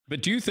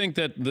But do you think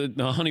that the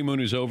honeymoon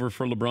is over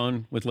for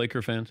LeBron with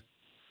Laker fans?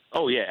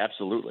 Oh yeah,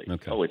 absolutely.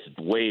 Okay. Oh,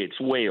 it's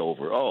way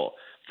over. Oh,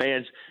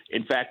 fans.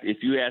 In fact, if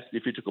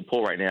you took a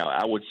poll right now,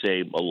 I would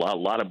say a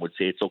lot of them would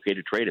say it's okay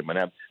to trade him. And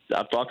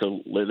I've talked to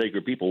Laker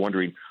people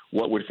wondering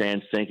what would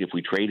fans think if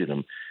we traded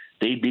him.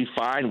 They'd be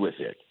fine with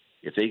it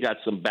if they got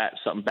something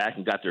back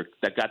and got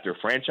their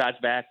franchise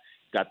back,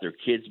 got their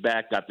kids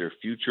back, got their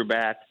future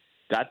back,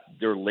 got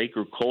their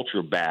Laker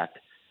culture back.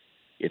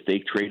 If they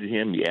traded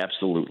him, yeah,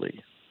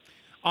 absolutely.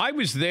 I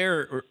was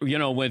there,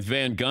 with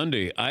Van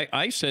Gundy.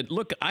 I said,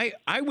 look,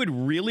 I would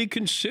really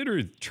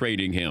consider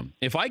trading him.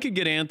 If I could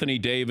get Anthony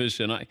Davis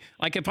and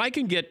if I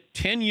can get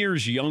 10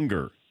 years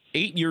younger,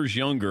 8 years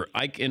younger,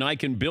 I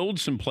can build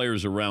some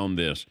players around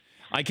this.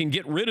 I can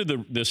get rid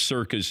of the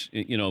circus,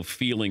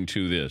 feeling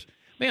to this.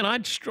 Man,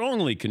 I'd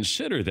strongly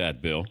consider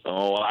that, Bill.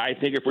 Oh, I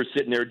think if we're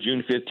sitting there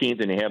June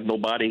 15th and they have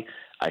nobody,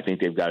 I think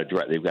they've got to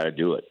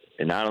do it.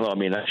 And I don't know. I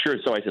mean, I'm sure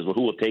somebody says, well,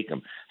 who will take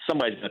him?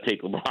 Somebody's going to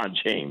take LeBron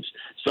James.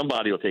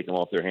 Somebody will take him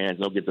off their hands.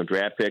 They'll get them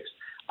draft picks.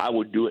 I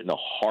would do it in a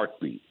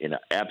heartbeat, in an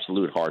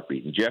absolute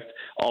heartbeat. And Jeff,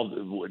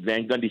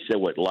 Van Gundy said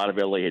what a lot of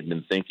LA had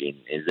been thinking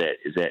is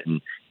that,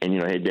 and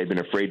they've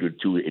been afraid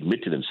to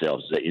admit to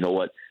themselves that, you know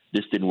what,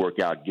 this didn't work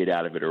out. Get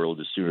out of it early.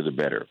 The sooner the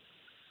better.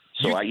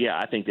 So,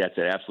 I think that's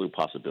an absolute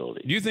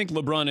possibility. Do you think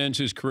LeBron ends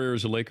his career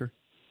as a Laker?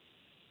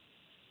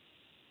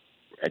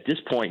 At this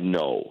point,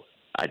 no.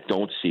 I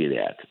don't see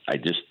that. I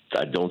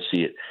don't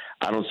see it.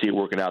 I don't see it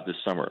working out this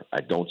summer.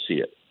 I don't see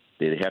it.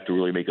 They have to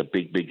really make a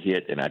big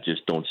hit, and I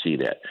just don't see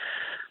that.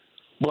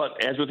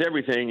 But as with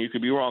everything, you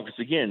could be wrong because,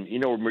 again,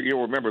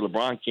 you'll remember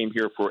LeBron came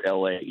here for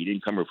L.A. He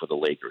didn't come here for the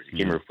Lakers. He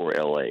came here for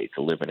L.A.,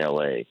 to live in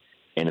L.A.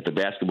 And if the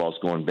basketball's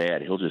going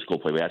bad, he'll just go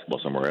play basketball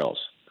somewhere else.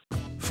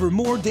 For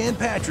more Dan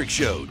Patrick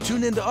Show,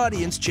 tune into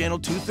Audience Channel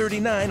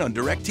 239 on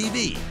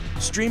DirecTV.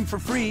 Stream for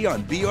free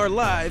on BR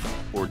Live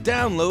or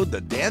download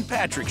the Dan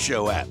Patrick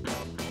Show app.